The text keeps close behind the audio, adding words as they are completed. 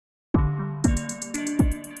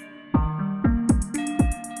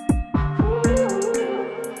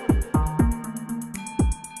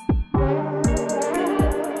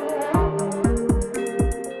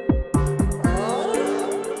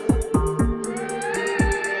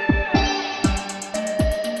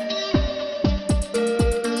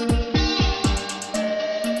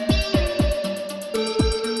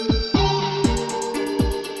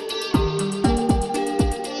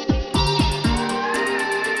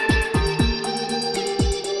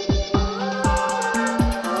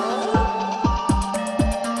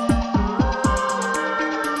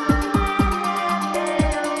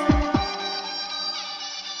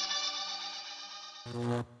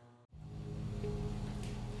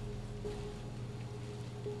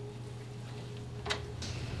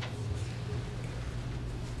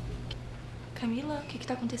Camila, o que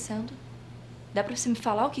tá acontecendo? Dá pra você me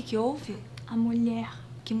falar o que houve? A mulher.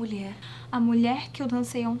 Que mulher? A mulher que eu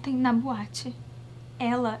dancei ontem na boate.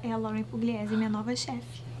 Ela é a Lauren Pugliese, minha nova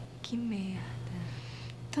chefe. Que merda.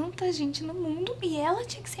 Tanta gente no mundo e ela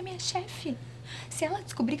tinha que ser minha chefe. Se ela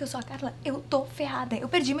descobrir que eu sou a Carla, eu tô ferrada. Eu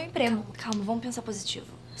perdi meu emprego. Calma, vamos pensar positivo.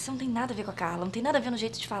 Isso não tem nada a ver com a Carla, não tem nada a ver no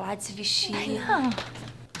jeito de falar, de se vestir. Ai, não.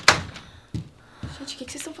 Gente, o que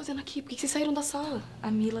vocês estão fazendo aqui? Por que vocês saíram da sala?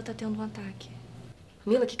 A Mila tá tendo um ataque.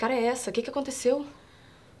 Mila, que cara é essa? O que aconteceu?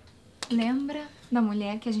 Lembra da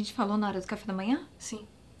mulher que a gente falou na hora do café da manhã? Sim.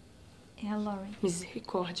 É a Lauren.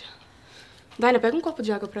 Misericórdia. Daina, pega um copo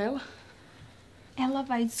de água pra ela. Ela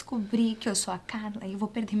vai descobrir que eu sou a Carla e eu vou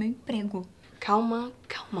perder meu emprego. Calma,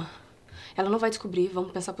 calma. Ela não vai descobrir,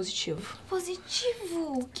 vamos pensar positivo.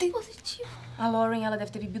 Positivo? Que positivo? A Lauren, ela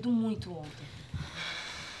deve ter bebido muito ontem.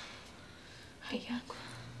 Ai, água.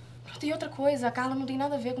 E outra coisa, a Carla não tem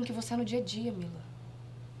nada a ver com o que você é no dia a dia, Mila.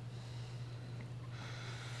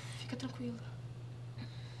 Fica tranquila.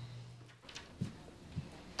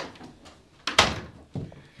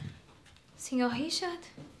 Senhor Richard?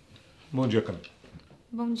 Bom dia, Camila.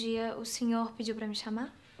 Bom dia. O senhor pediu pra me chamar?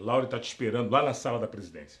 Laura tá te esperando lá na sala da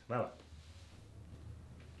presidência. Vai lá.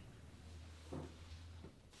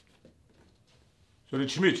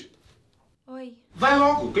 Senhorita Schmidt. Oi. Vai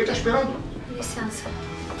logo, quem tá esperando? Licença.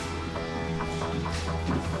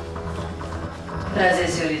 Prazer,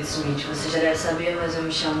 senhorita Smith. Você já deve saber, mas eu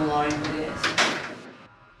me chamo Lauren Pugliese.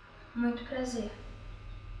 Muito prazer.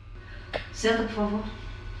 Senta, por favor.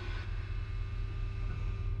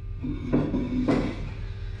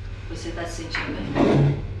 Você tá se sentindo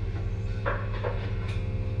bem?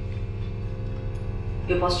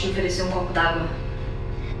 Eu posso te oferecer um copo d'água.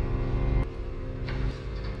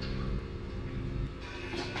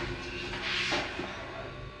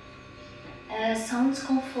 É só um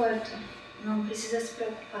desconforto. Não precisa se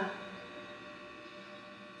preocupar.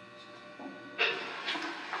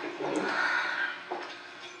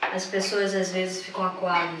 As pessoas às vezes ficam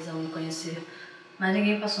acuadas ao me conhecer, mas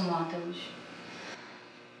ninguém passou mal até hoje.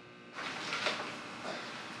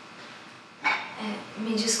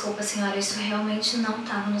 Me desculpa, senhora. Isso realmente não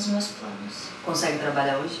estava nos meus planos. Consegue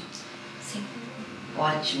trabalhar hoje? Sim.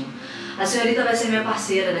 Ótimo. A senhorita vai ser minha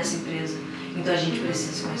parceira nessa empresa, então a gente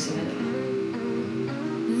precisa se conhecer melhor.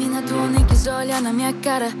 Mina, tu nem quis olhar na minha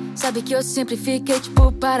cara. Sabe que eu sempre fiquei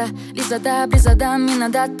tipo para. Lisa da brisa da mina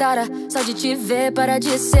da tara. Só de te ver para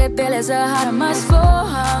de ser beleza rara. Mas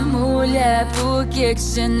porra, mulher, por que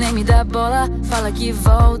cê nem me dá bola? Fala que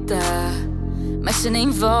volta, mas cê nem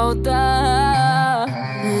volta.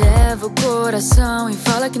 Leva o coração e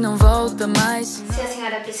fala que não volta mais. Se a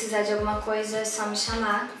senhora precisar de alguma coisa, é só me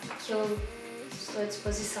chamar, que eu estou à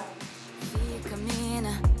disposição. Fica,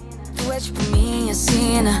 mina, tu é tipo minha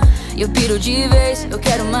sina. Eu piro de vez, eu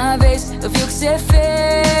quero uma vez. Eu vi o que cê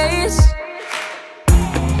fez.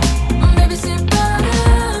 Baby,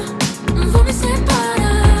 separa, vou me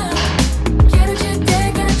separar. Quero te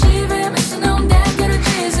ter, quero te ver, mas se não der, quero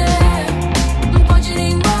dizer. Não pode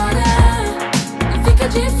ir embora, fica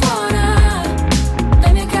de fora. Da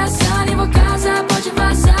minha casa, nem vou casar, pode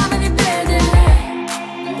vazar, vai me perder.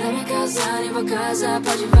 Da minha casa, nem vou casar,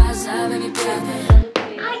 pode vazar, vai me perder.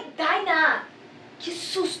 Ai, Daina! Que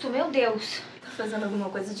susto, meu Deus! Tá fazendo alguma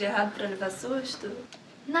coisa de errado pra levar susto?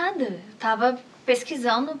 Nada. Eu tava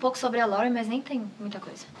pesquisando um pouco sobre a Lauren, mas nem tem muita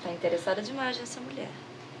coisa. Tá interessada demais nessa mulher.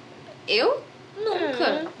 Eu?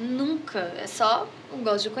 Nunca. Nunca. É só um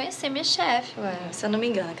gosto de conhecer minha chefe. Ué, se eu não me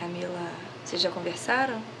engano, Camila, vocês já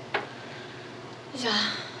conversaram?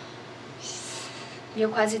 Já. E eu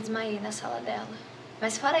quase desmaiei na sala dela.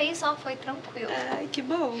 Mas fora isso, ó, foi tranquilo. Ai, que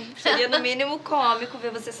bom. Seria no mínimo cômico ver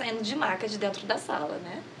você saindo de maca de dentro da sala,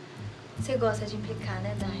 né? Você gosta de implicar,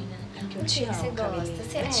 né, Daina? Que eu te amo, Você gosta.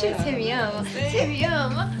 Camilinha. Você me ama? Você me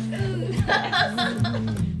ama?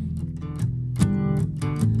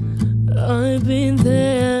 I've been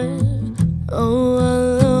there, all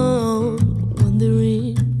alone,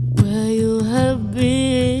 wondering where you have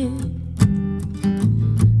been.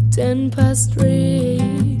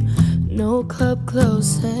 3:10, no club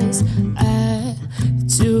closes at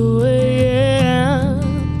 2 a.m.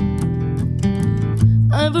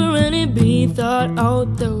 I've already been thought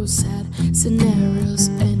out those sad scenarios,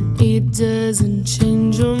 and it doesn't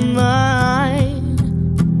change your mind.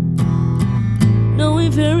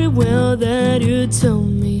 Knowing very well that you told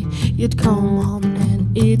me you'd come home,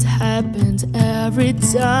 and it happens every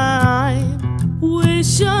time.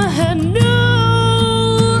 Wish I had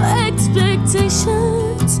no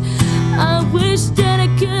expectations. I wish that I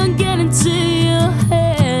could get into your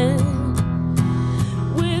head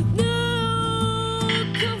with no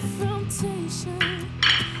confrontation.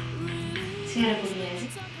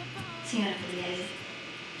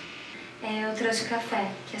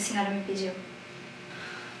 senhora me pediu.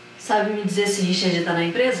 Sabe me dizer se Richard tá na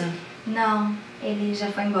empresa? Não, ele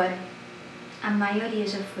já foi embora. A maioria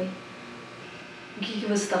já foi. O que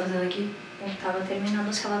você tá fazendo aqui? Eu tava terminando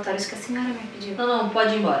os relatórios que a senhora me pediu. Não,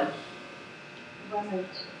 pode ir embora. Boa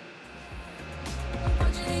noite.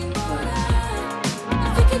 Pode ir embora,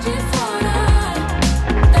 não fique de fora.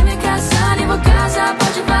 Vai me casar, nem vou casar,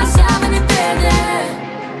 pode passar, vai me perder.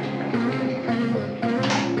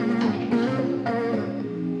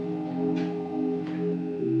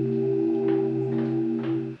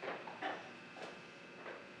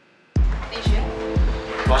 Tem gelo?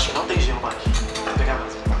 Eu acho que não tem gelo mais. Vou pegar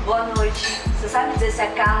mais. Boa noite. Você sabe dizer se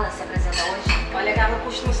a Carla se apresenta hoje? Olha, a Carla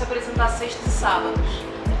costuma se apresentar sextas e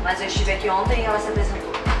sábados. Mas eu estive aqui ontem e ela se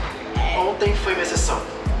apresentou. Ontem foi uma exceção.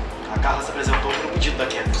 A Carla se apresentou por um pedido da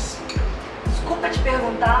Candace. Desculpa te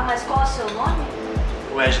perguntar, mas qual é o seu nome?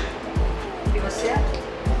 Wesley. E você?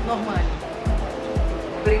 Normale.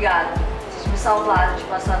 Obrigada. Vocês me salvaram de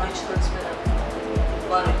passar a noite toda esperando.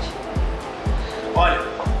 Boa noite. Olha,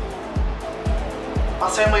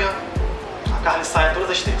 passei amanhã. A Carla sai todas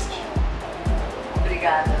as terças.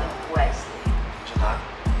 Obrigada, Wesley. De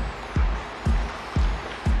nada.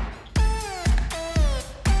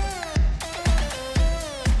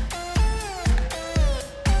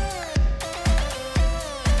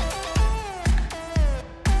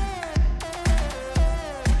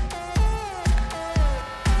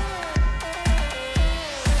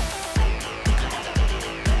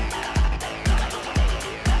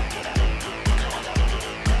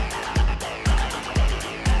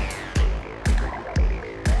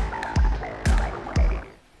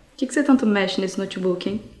 O que você tanto mexe nesse notebook,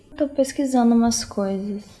 hein? Tô pesquisando umas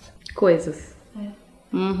coisas. Coisas.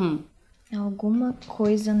 Alguma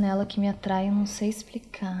coisa nela que me atrai, eu não sei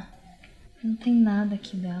explicar. Não tem nada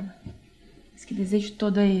aqui dela. Mas que desejo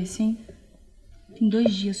todo é esse, hein? Tem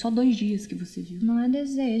 2 dias, só 2 dias que você viu. Não é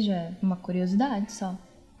desejo, é uma curiosidade só.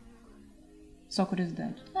 Só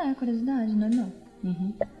curiosidade. É, curiosidade, normal.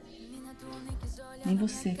 Nem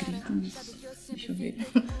você acredita nisso. Deixa eu ver.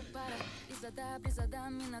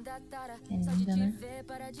 É linda, né?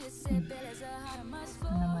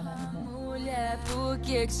 A namorada dela. Mulher, por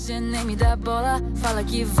que você nem me dá bola? Fala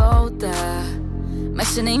que volta, mas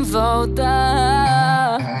você nem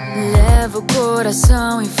volta. Leva o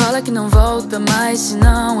coração e fala que não volta mais.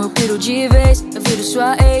 Senão eu piro de vez. Eu viro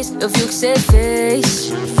sua ex, eu vi o que você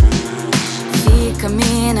fez. Fica,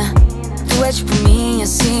 mina, tu é tipo minha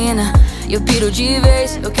sina. Eu piro de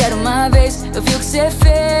vez, eu quero uma vez. Eu vi o que você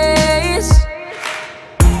fez.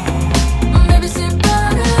 Baby,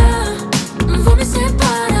 separa, vou me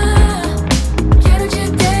separar. Quero te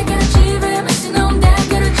ter, quero te ver, mas se não der,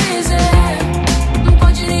 quero dizer. Não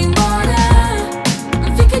pode ir embora,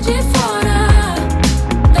 não fica de fora.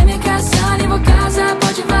 Vai me casar, nem vou casar,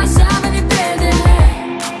 pode vazar, vai me perder.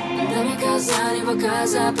 Vai me casar, nem vou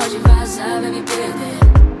casar, pode vazar, vai me perder.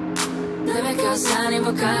 Não vai casar, nem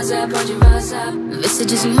vou casar, pode vazar. Vê se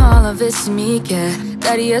desenrola, vê se me quer.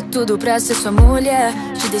 Daria tudo pra ser sua mulher.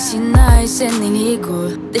 Te dei sinais, cê nem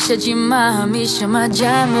ligou. Deixa de marra, me chama de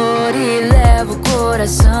amor. E leva o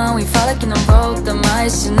coração e fala que não volta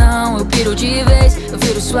mais. Senão eu piro de vez, eu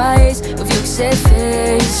viro sua ex. Eu vi o que cê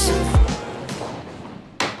fez.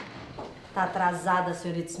 Tá atrasada,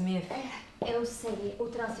 senhorita Smith? Eu sei, o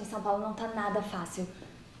trânsito em São Paulo não tá nada fácil.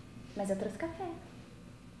 Mas eu trouxe café.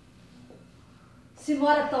 Se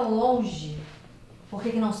mora tão longe, por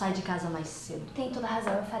que não sai de casa mais cedo? Tem toda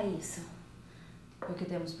razão, eu farei isso. O que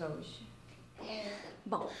temos pra hoje?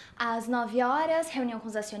 Bom, às 9 horas, reunião com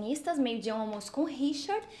os acionistas, meio-dia um almoço com o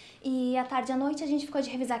Richard e à tarde e à noite a gente ficou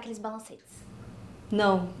de revisar aqueles balancetes.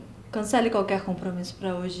 Não, cancele qualquer compromisso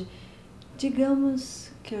pra hoje.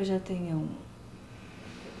 Digamos que eu já tenha um.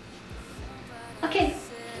 Ok.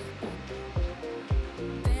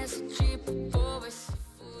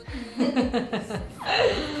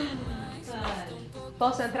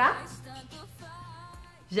 Posso entrar?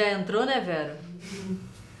 Já entrou, né, Vera?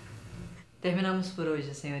 Terminamos por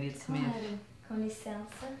hoje, senhorita Smith. Claro, com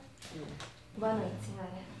licença. Boa noite,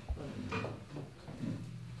 senhora.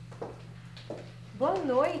 Boa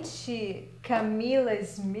noite, Camila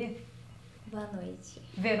Smith. Boa noite.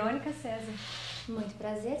 Verônica César. Muito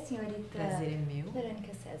prazer, senhorita. Prazer é meu.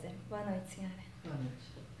 Verônica César. Boa noite, senhora. Boa noite.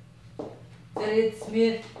 Senhorita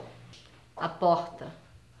Smith, a porta.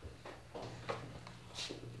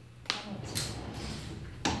 Boa noite.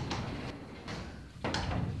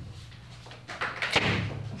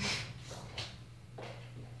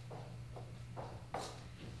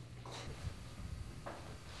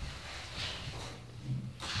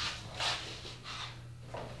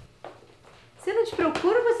 Se eu não te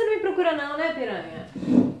procuro, você não me procura não, né, piranha?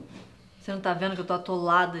 Você não tá vendo que eu tô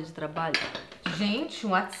atolada de trabalho? Gente,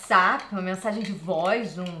 um WhatsApp, uma mensagem de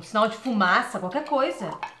voz, um sinal de fumaça, qualquer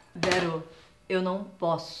coisa. Vero, eu não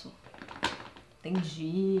posso.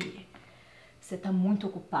 Entendi. Você tá muito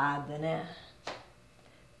ocupada, né?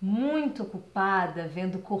 Muito ocupada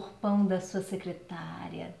vendo o corpão da sua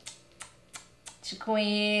secretária. Te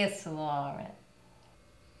conheço, Laura.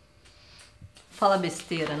 Fala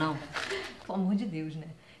besteira, não? Pelo amor de Deus, né?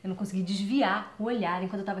 Eu não consegui desviar o olhar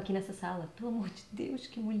enquanto eu tava aqui nessa sala. Pelo amor de Deus,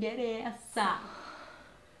 que mulher é essa?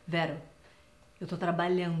 Vero, eu tô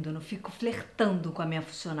trabalhando, eu não fico flertando com a minha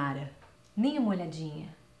funcionária. Nem uma olhadinha.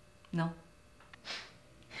 Não.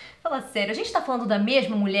 Fala sério, a gente tá falando da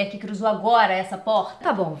mesma mulher que cruzou agora essa porta?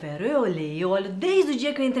 Tá bom, Vero, eu olhei. Eu olho desde o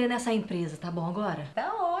dia que eu entrei nessa empresa, tá bom agora?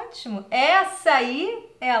 Tá ótimo. Essa aí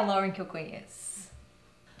é a Lauren que eu conheço.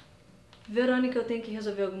 Verônica, eu tenho que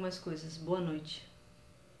resolver algumas coisas. Boa noite.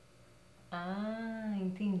 Ah,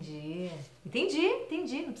 entendi.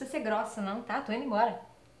 Entendi. Não precisa ser grossa não, tá? Tô indo embora.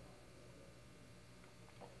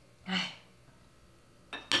 Ai.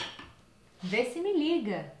 Vê se me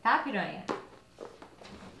liga, tá, piranha?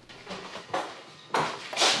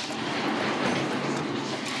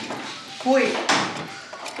 Fui.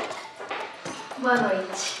 Boa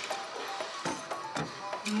noite.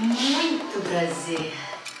 Muito prazer.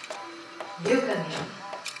 Viu, Camila?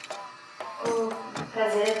 O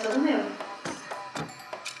prazer é todo meu.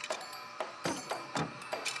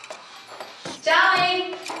 Tchau,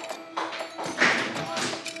 hein?